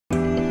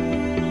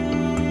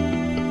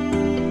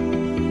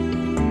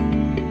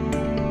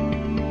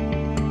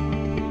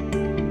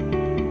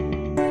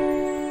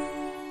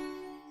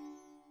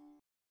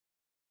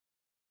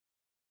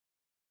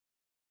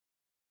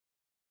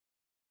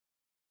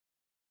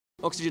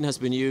Oxygen has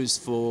been used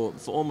for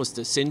almost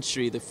a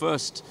century. The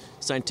first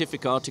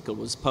scientific article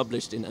was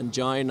published in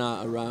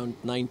Angina around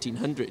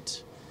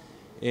 1900.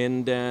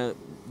 And the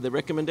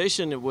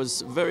recommendation, it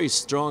was very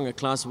strong, a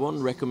class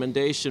 1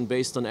 recommendation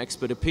based on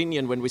expert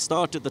opinion. When we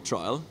started the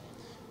trial,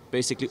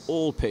 basically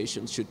all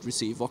patients should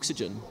receive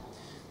oxygen.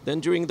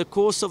 Then during the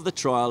course of the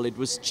trial, it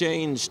was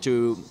changed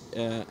to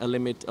a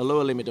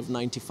lower limit of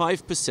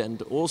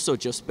 95%, also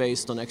just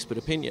based on expert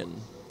opinion.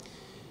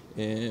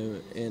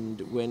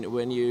 And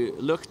when you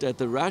looked at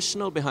the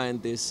rationale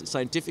behind this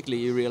scientifically,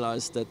 you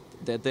realized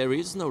that there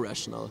is no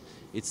rationale.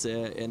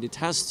 And it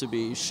has to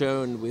be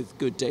shown with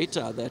good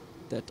data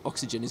that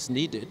oxygen is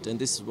needed, and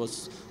this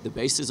was the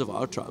basis of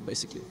our trial,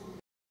 basically.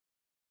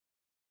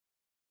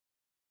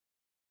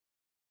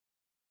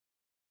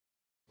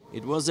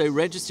 It was a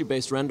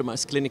registry-based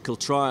randomized clinical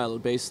trial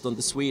based on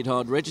the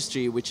Swede-Hard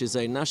Registry, which is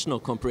a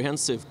national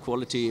comprehensive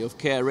quality of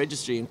care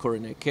registry in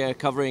coronary care,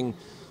 covering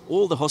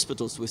all the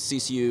hospitals with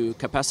CCU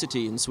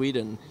capacity in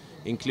Sweden,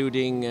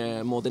 including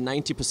more than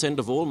 90%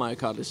 of all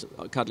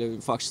myocardial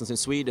infarctions in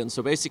Sweden.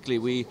 So basically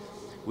we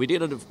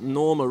did a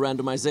normal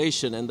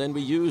randomization, and then we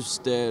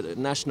used the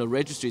national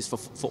registries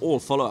for all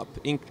follow-up,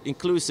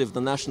 inclusive the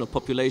National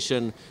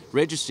Population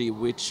Registry,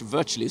 which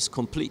virtually is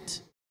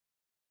complete.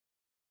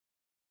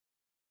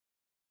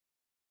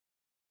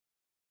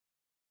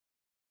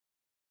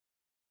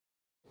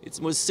 It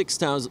was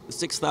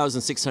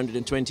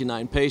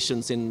 6,629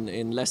 patients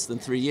in less than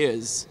 3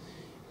 years.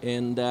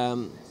 And,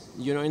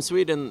 in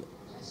Sweden,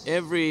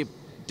 every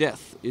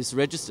death is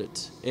registered.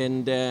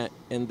 And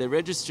the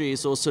registry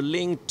is also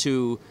linked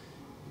to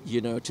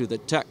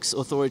the tax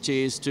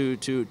authorities,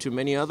 to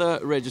many other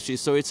registries.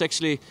 So it's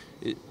actually,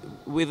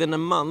 within a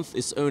month,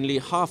 it's only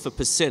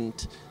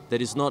 0.5%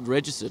 that is not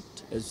registered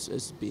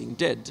as being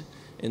dead.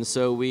 And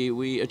so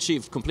we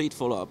achieved complete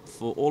follow-up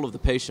for all of the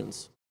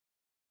patients.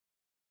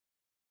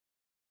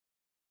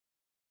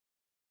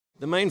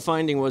 The main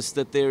finding was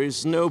that there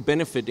is no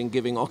benefit in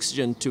giving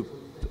oxygen to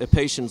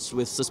patients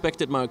with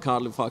suspected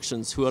myocardial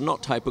infarctions who are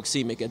not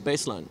hypoxemic at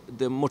baseline.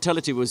 The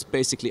mortality was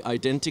basically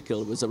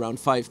identical, it was around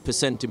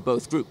 5% in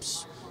both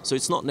groups, so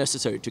it's not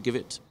necessary to give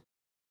it.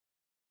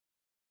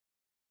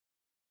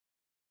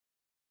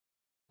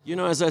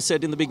 As I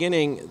said in the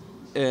beginning,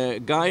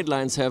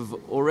 guidelines have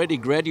already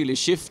gradually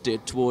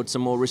shifted towards a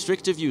more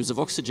restrictive use of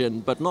oxygen,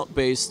 but not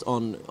based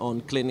on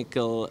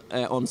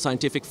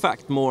scientific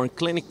fact, more on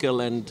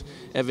clinical and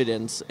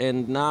evidence.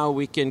 And now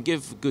we can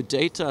give good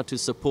data to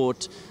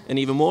support an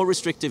even more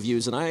restrictive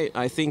use. And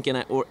I think,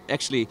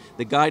 actually,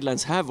 the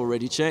guidelines have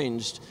already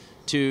changed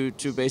to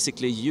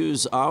basically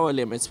use our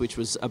limits, which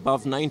was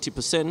above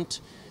 90%.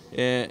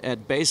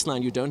 At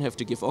baseline, you don't have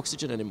to give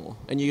oxygen anymore.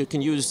 And you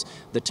can use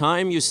the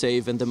time you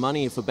save and the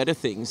money for better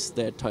things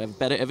that have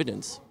better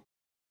evidence.